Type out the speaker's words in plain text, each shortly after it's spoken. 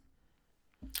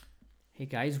Hey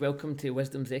guys, welcome to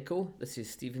Wisdom's Echo. This is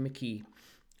Stephen McKee,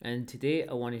 and today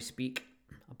I want to speak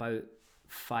about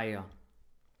fire.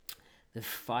 The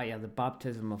fire, the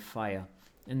baptism of fire,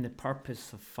 and the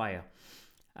purpose of fire.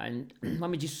 And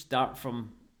let me just start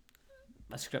from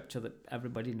a scripture that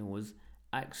everybody knows,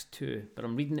 Acts 2, but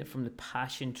I'm reading it from the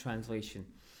Passion Translation.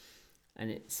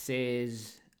 And it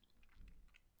says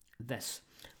this: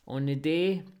 On the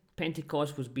day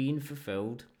Pentecost was being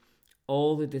fulfilled,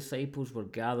 all the disciples were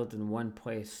gathered in one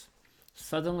place.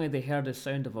 Suddenly they heard the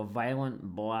sound of a violent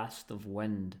blast of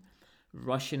wind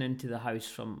rushing into the house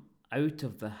from out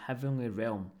of the heavenly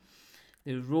realm.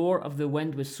 The roar of the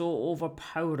wind was so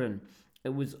overpowering,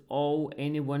 it was all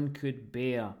anyone could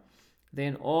bear.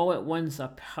 Then all at once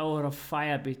a pillar of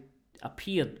fire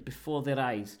appeared before their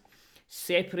eyes,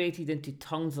 separated into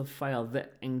tongues of fire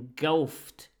that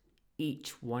engulfed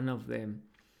each one of them.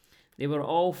 They were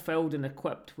all filled and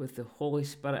equipped with the Holy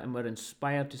Spirit and were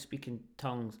inspired to speak in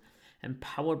tongues,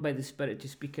 empowered by the Spirit to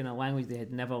speak in a language they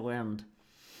had never learned.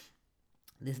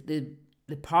 The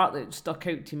part that stuck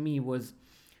out to me was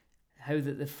how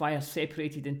that the fire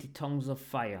separated into tongues of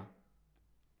fire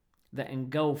that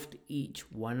engulfed each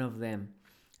one of them.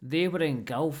 They were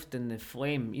engulfed in the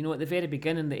flame. You know, at the very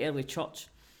beginning, the early church,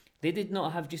 they did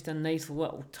not have just a nice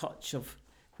little touch of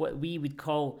what we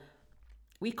call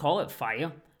it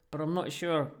fire, but I'm not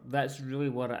sure that's really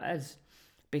what it is,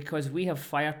 because we have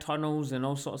fire tunnels and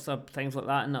all sorts of things like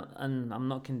that, and I'm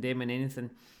not condemning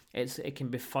anything. It can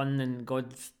be fun, and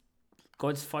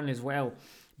God's fun as well,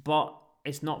 but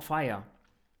it's not fire,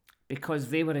 because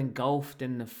they were engulfed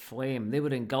in the flame. They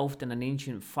were engulfed in an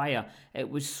ancient fire. It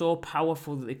was so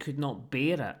powerful that they could not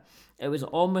bear it. It was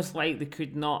almost like they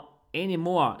could not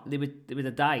anymore. They would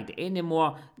have died.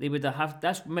 Anymore, they would have.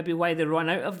 That's maybe why they run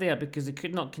out of there, because they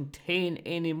could not contain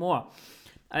anymore.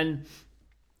 And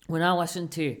when I listen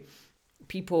to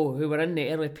people who were in the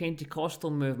early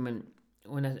Pentecostal movement,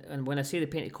 when I say the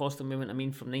Pentecostal movement, I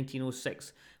mean from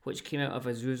 1906, which came out of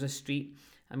Azusa Street.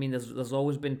 I mean, there's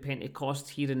always been Pentecost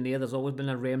here and there. There's always been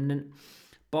a remnant,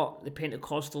 but the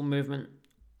Pentecostal movement,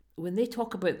 when they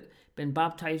talk about being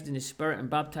baptized in the Spirit and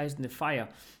baptized in the fire,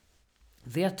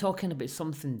 they're talking about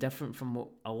something different from what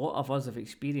a lot of us have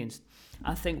experienced.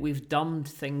 I think we've dumbed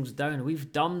things down.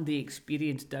 We've dumbed the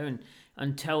experience down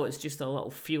until it's just a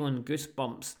little feeling,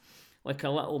 goosebumps, like a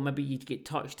little, maybe you get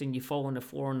touched and you fall on the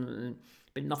floor,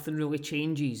 but nothing really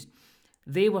changes.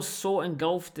 They were so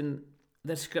engulfed in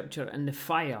the scripture and the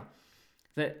fire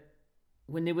that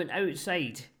when they went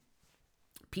outside,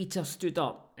 Peter stood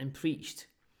up and preached.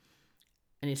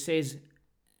 And it says,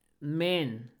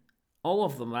 men, all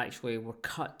of them actually, were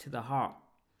cut to the heart.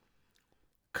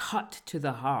 Cut to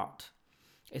the heart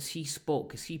as he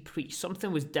spoke, as he preached.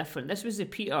 Something was different. This was the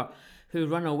Peter who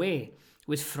ran away,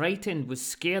 was frightened, was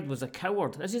scared, was a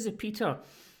coward. This is the Peter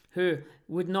who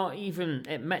would not even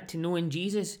admit to knowing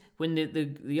Jesus. When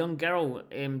the young girl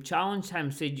challenged him,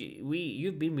 said,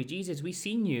 you've been with Jesus, we've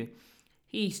seen you.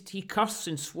 He cursed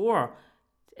and swore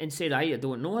and said, I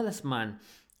don't know this man.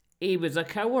 He was a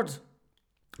coward.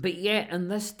 But yet, in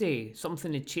this day,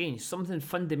 something had changed. Something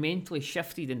fundamentally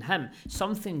shifted in him.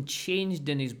 Something changed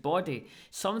in his body.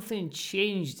 Something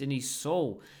changed in his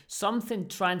soul. Something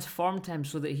transformed him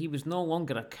so that he was no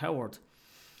longer a coward.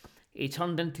 He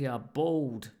turned into a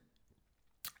bold,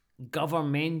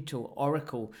 governmental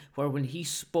oracle, where when he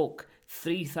spoke,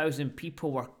 3,000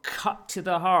 people were cut to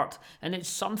the heart. And it's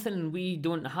something we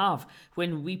don't have.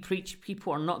 When we preach,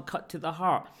 people are not cut to the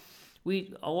heart.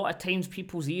 A lot of times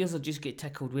people's ears will just get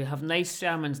tickled. We have nice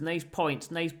sermons, nice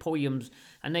points, nice poems,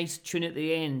 a nice tune at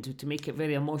the end to make it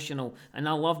very emotional. And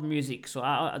I love music, so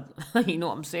I you know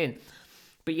what I'm saying.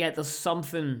 But yet there's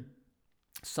something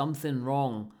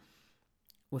wrong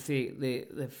with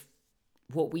the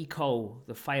what we call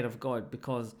the fire of God,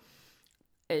 because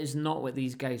it is not what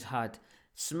these guys had.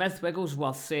 Smith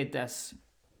Wigglesworth said this.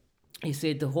 He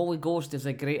said, the Holy Ghost is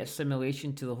a great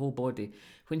assimilation to the whole body.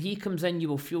 When he comes in, you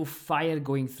will feel fire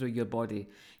going through your body.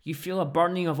 You feel a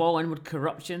burning of all inward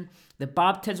corruption. The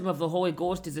baptism of the Holy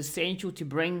Ghost is essential to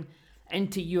bring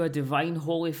into you a divine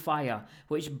holy fire,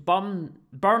 which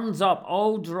burns up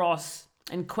all dross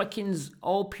and quickens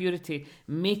all purity,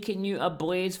 making you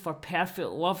ablaze for perfect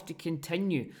love to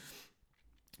continue.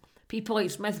 People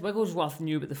like Smith Wigglesworth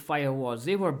knew what the fire was.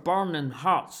 They were burning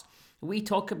hearts. We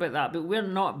talk about that, but we're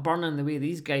not burning the way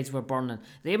these guys were burning.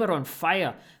 They were on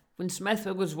fire. When Smith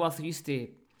Wigglesworth used to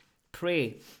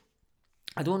pray,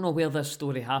 I don't know where this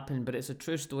story happened, but it's a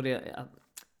true story.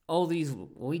 All these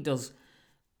leaders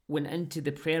went into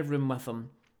the prayer room with him,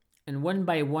 and one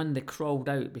by one they crawled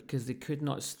out because they could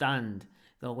not stand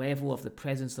the level of the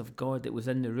presence of God that was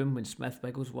in the room when Smith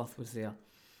Wigglesworth was there.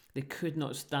 They could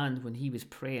not stand when he was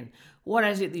praying. What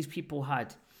is it these people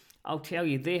had? I'll tell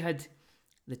you, they had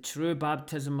the true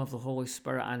baptism of the Holy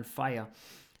Spirit and fire.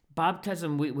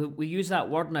 Baptism, we use that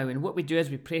word now, and what we do is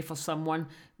we pray for someone,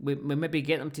 we maybe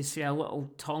get them to say a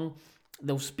little tongue,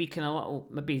 they'll speak in a little,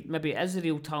 maybe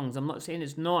Israel tongues, I'm not saying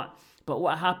it's not, but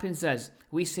what happens is,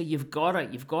 we say, you've got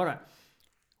it,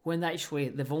 when actually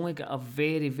they've only got a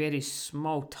very, very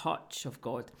small touch of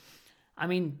God. I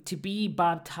mean, to be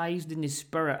baptized in the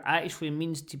Spirit actually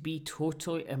means to be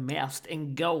totally immersed,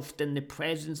 engulfed in the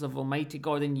presence of Almighty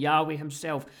God and Yahweh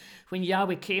himself. When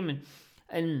Yahweh came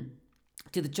and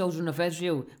to the children of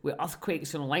Israel with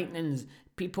earthquakes and lightnings,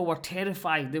 people were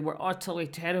terrified. They were utterly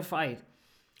terrified.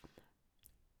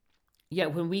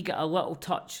 Yet when we get a little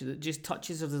touch that just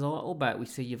touches us a little bit, we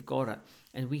say, you've got it.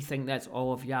 And we think that's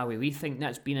all of Yahweh. We think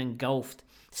that's been engulfed,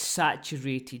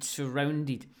 saturated,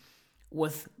 surrounded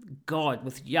with God,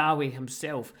 with Yahweh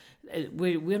himself.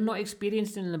 We're not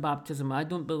experiencing the baptism. I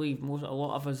don't believe a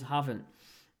lot of us haven't.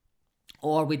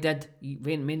 Or we did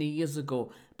many years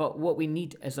ago. But what we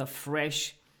need is a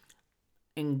fresh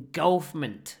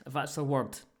engulfment, if that's a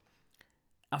word.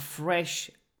 A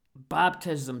fresh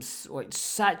baptism, like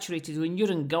saturated. When you're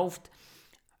engulfed,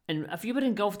 and if you were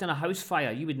engulfed in a house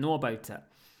fire, you would know about it.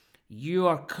 You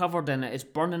are covered in it. It's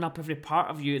burning up every part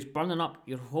of you. It's burning up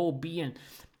your whole being.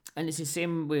 And it's the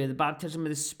same with the baptism of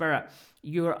the Spirit.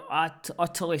 You're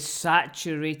utterly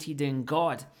saturated in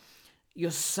God. You're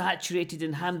saturated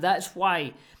in him. That's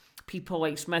why people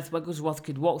like Smith Wigglesworth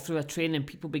could walk through a train and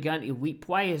people began to weep.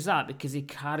 Why is that? Because he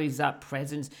carries that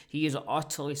presence. He is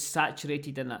utterly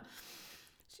saturated in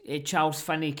it. Charles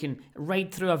Finney can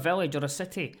ride through a village or a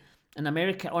city in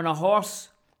America on a horse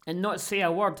and not say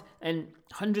a word, and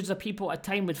hundreds of people at a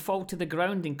time would fall to the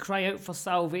ground and cry out for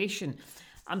salvation.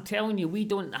 I'm telling you, we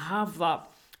don't have that.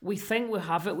 We think we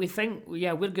have it. We think,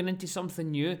 we're going into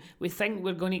something new. We think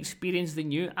we're going to experience the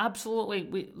new.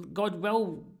 Absolutely, God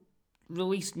will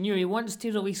release new. He wants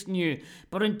to release new.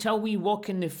 But until we walk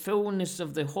in the fullness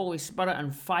of the Holy Spirit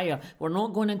and fire, we're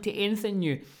not going into anything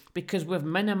new, because we've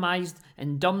minimized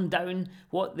and dumbed down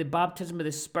what the baptism of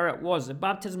the Spirit was. The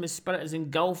baptism of the Spirit is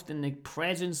engulfed in the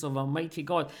presence of Almighty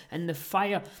God. And the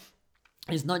fire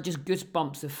is not just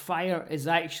goosebumps. The fire is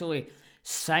actually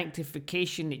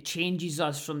sanctification. It changes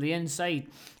us from the inside.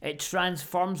 It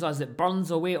transforms us. It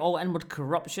burns away all inward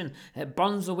corruption. It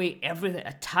burns away every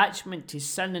attachment to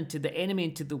sin and to the enemy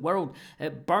and to the world.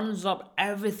 It burns up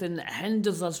everything that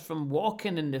hinders us from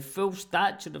walking in the full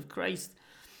stature of Christ.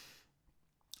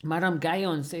 Madame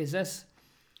Guyon says this: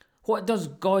 what does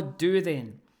God do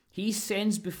then? He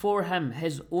sends before him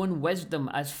his own wisdom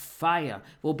as fire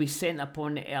will be sent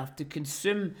upon the earth to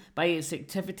consume by its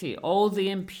activity all the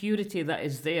impurity that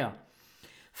is there.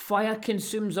 Fire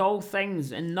consumes all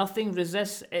things and nothing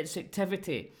resists its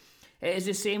activity. It is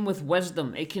the same with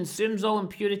wisdom. It consumes all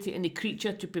impurity in the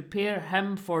creature to prepare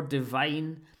him for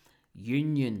divine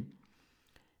union.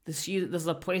 There's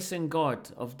a place in God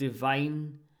of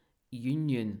divine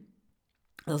union.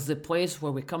 There's the place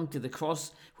where we come to the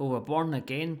cross, where we're born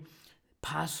again,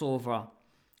 Passover.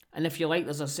 And if you like,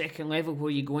 there's a second level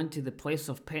where you go into the place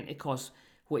of Pentecost,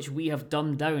 which we have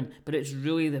dumbed down, but it's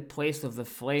really the place of the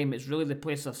flame. It's really the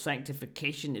place of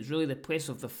sanctification. It's really the place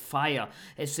of the fire.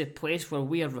 It's the place where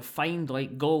we are refined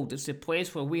like gold. It's the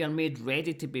place where we are made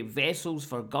ready to be vessels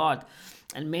for God.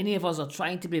 And many of us are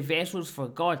trying to be vessels for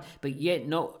God, but yet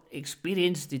not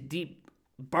experience the deep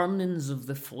burnings of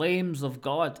the flames of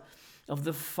God, of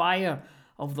the fire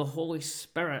of the Holy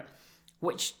Spirit,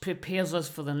 which prepares us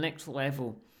for the next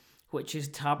level, which is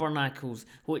tabernacles,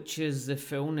 which is the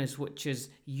fullness, which is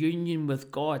union with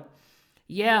God.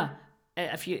 Yeah,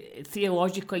 if you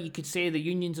theologically you could say the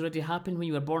union's already happened when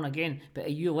you were born again, but are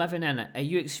you living in it? Are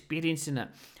you experiencing it?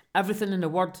 Everything in the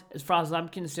Word, as far as I'm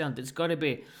concerned, it's got to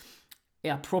be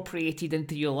appropriated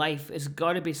into your life. It's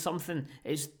got to be something.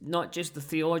 It's not just the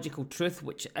theological truth,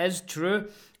 which is true.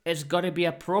 It's got to be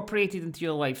appropriated into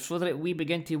your life so that we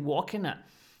begin to walk in it.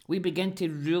 We begin to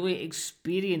really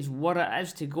experience what it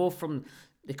is to go from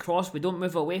the cross. We don't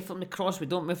move away from the cross. We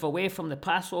don't move away from the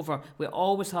Passover. We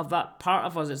always have that part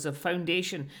of us. It's a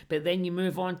foundation. But then you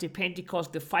move on to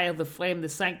Pentecost, the fire, the flame, the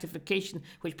sanctification,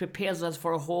 which prepares us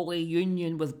for a holy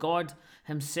union with God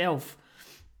himself.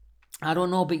 I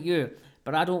don't know about you,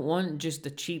 but I don't want just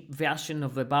a cheap version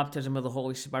of the baptism of the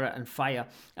Holy Spirit and fire.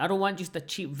 I don't want just a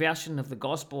cheap version of the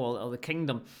gospel or the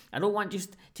kingdom. I don't want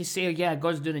just to say, yeah,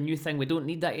 God's doing a new thing. We don't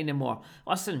need that anymore.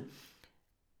 Listen,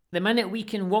 the minute we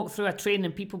can walk through a train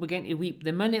and people begin to weep,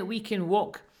 the minute we can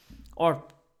walk, or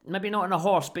maybe not on a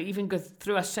horse, but even go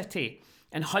through a city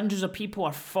and hundreds of people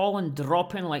are falling,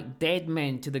 dropping like dead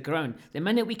men to the ground. The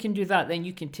minute we can do that, then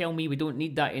you can tell me we don't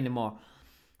need that anymore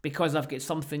because I've got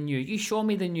something new. You show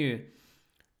me the new.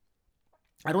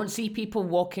 I don't see people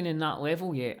walking in that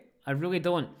level yet. I really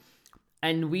don't.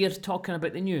 And we're talking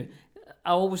about the new.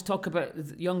 I always talk about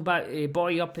the young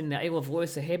boy up in the Isle of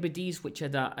Lewis, the Hebrides, which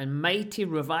had a mighty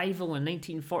revival in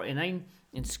 1949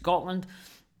 in Scotland.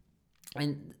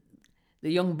 And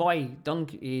the young boy,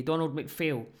 Donald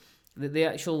MacPhail, the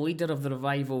actual leader of the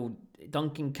revival,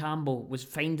 Duncan Campbell, was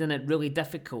finding it really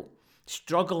difficult,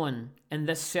 struggling in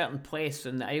this certain place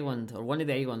in the island, or one of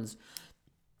the islands.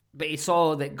 But he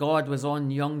saw that God was on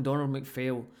young Donald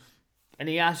MacPhail, and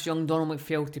he asked young Donald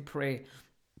MacPhail to pray.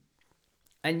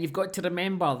 And you've got to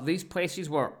remember, these places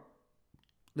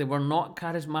they were not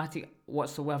charismatic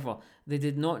whatsoever. They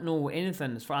did not know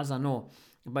anything, as far as I know,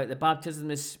 about the baptism of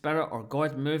the Spirit or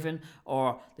God moving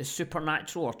or the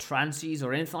supernatural or trances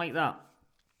or anything like that.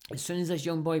 As soon as this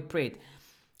young boy prayed,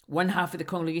 one half of the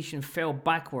congregation fell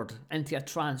backward into a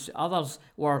trance. Others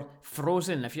were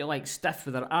frozen, if you like, stiff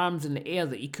with their arms in the air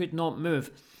that he could not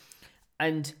move.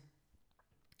 And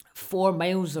 4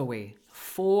 miles away,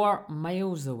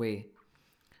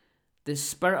 the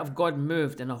Spirit of God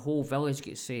moved and a whole village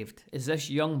gets saved. As this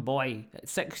young boy at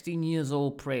 16 years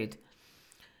old prayed.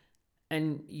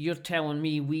 And you're telling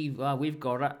me we've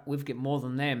got it, we've got more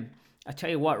than them. I tell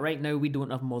you what, right now we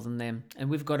don't have more than them, and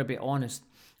we've got to be honest.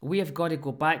 We have got to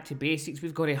go back to basics.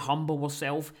 We've got to humble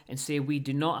ourselves and say we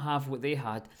do not have what they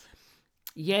had.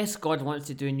 Yes, God wants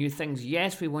to do new things.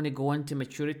 Yes, we want to go into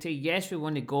maturity. Yes, we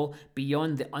want to go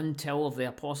beyond the until of the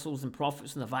apostles and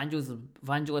prophets and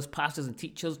evangelists, pastors and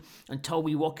teachers until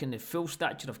we walk in the full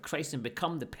stature of Christ and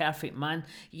become the perfect man.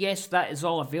 Yes, that is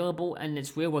all available and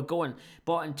it's where we're going.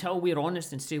 But until we're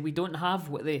honest and say we don't have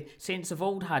what the saints of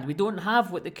old had, we don't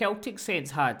have what the Celtic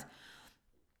saints had.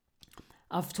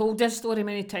 I've told this story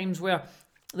many times where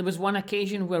there was one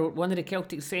occasion where one of the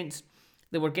Celtic saints,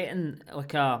 they were getting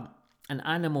like an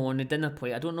animal on the dinner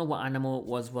plate. I don't know what animal it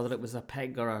was, whether it was a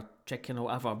pig or a chicken or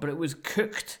whatever, but it was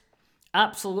cooked,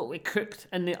 absolutely cooked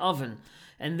in the oven.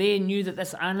 And they knew that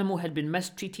this animal had been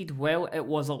mistreated while it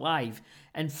was alive.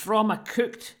 And from a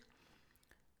cooked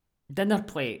dinner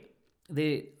plate,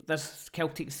 this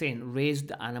Celtic saint raised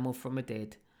the animal from the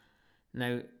dead.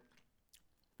 Now,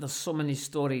 there's so many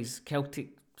stories,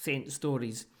 Celtic saint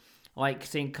stories, like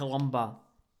St. Columba.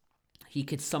 He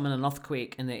could summon an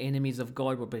earthquake and the enemies of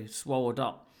God would be swallowed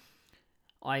up.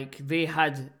 Like, they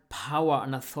had power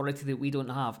and authority that we don't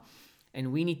have.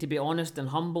 And we need to be honest and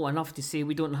humble enough to say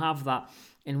we don't have that.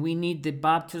 And we need the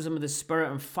baptism of the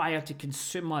Spirit and fire to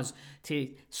consume us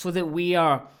so that we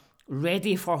are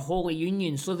ready for holy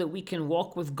union, so that we can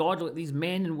walk with God like these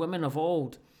men and women of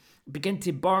old. Begin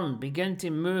to burn, begin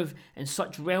to move in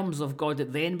such realms of God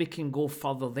that then we can go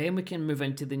further, then we can move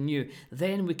into the new,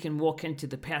 then we can walk into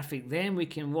the perfect, then we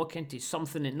can walk into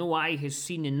something that no eye has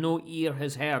seen and no ear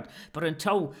has heard. But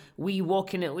until we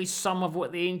walk in at least some of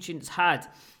what the ancients had,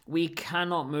 we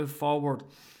cannot move forward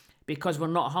because we're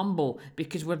not humble,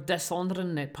 because we're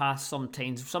dishonouring the past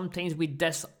sometimes. Sometimes we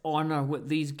dishonour what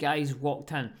these guys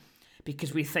walked in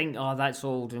because we think, oh, that's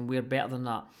old and we're better than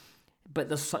that. But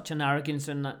there's such an arrogance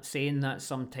in that, saying that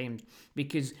sometimes,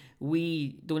 because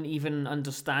we don't even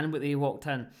understand what they walked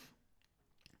in.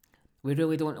 We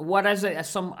really don't. What is it?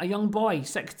 A young boy,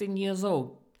 16 years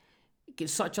old,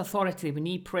 gets such authority when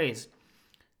he prays.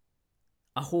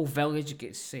 A whole village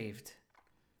gets saved.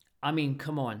 I mean,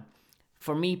 come on.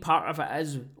 For me, part of it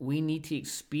is we need to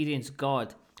experience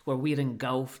God, where we're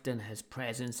engulfed in His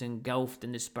presence, engulfed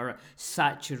in the Spirit,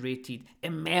 saturated,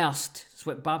 immersed. That's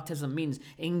what baptism means.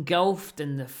 Engulfed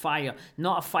in the fire,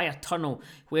 not a fire tunnel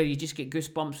where you just get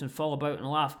goosebumps and fall about and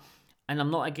laugh. And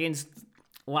I'm not against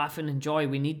laughing and joy.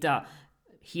 We need that.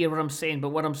 Hear what I'm saying, but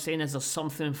what I'm saying is there's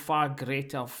something far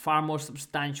greater, far more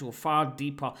substantial, far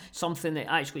deeper, something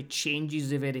that actually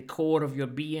changes the very core of your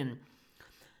being.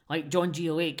 Like John G.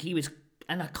 Lake, he was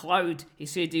in a cloud. He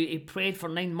said he prayed for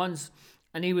 9 months.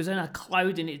 And he was in a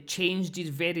cloud and it changed his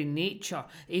very nature.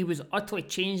 He was utterly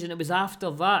changed, and it was after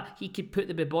that he could put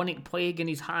the bubonic plague in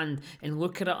his hand and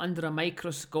look at it under a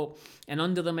microscope. And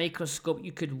under the microscope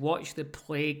you could watch the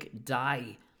plague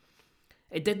die.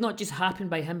 It did not just happen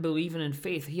by him believing in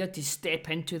faith. He had to step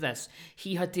into this.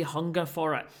 He had to hunger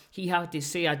for it. He had to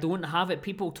say, I don't have it.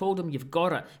 People told him, you've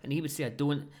got it. And he would say, I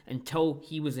don't, until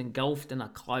he was engulfed in a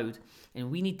cloud.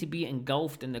 And we need to be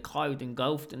engulfed in the cloud,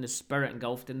 engulfed in the Spirit,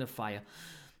 engulfed in the fire.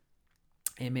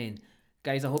 Amen.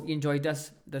 Guys, I hope you enjoyed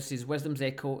this. This is Wisdom's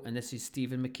Echo, and this is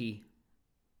Stephen McKee.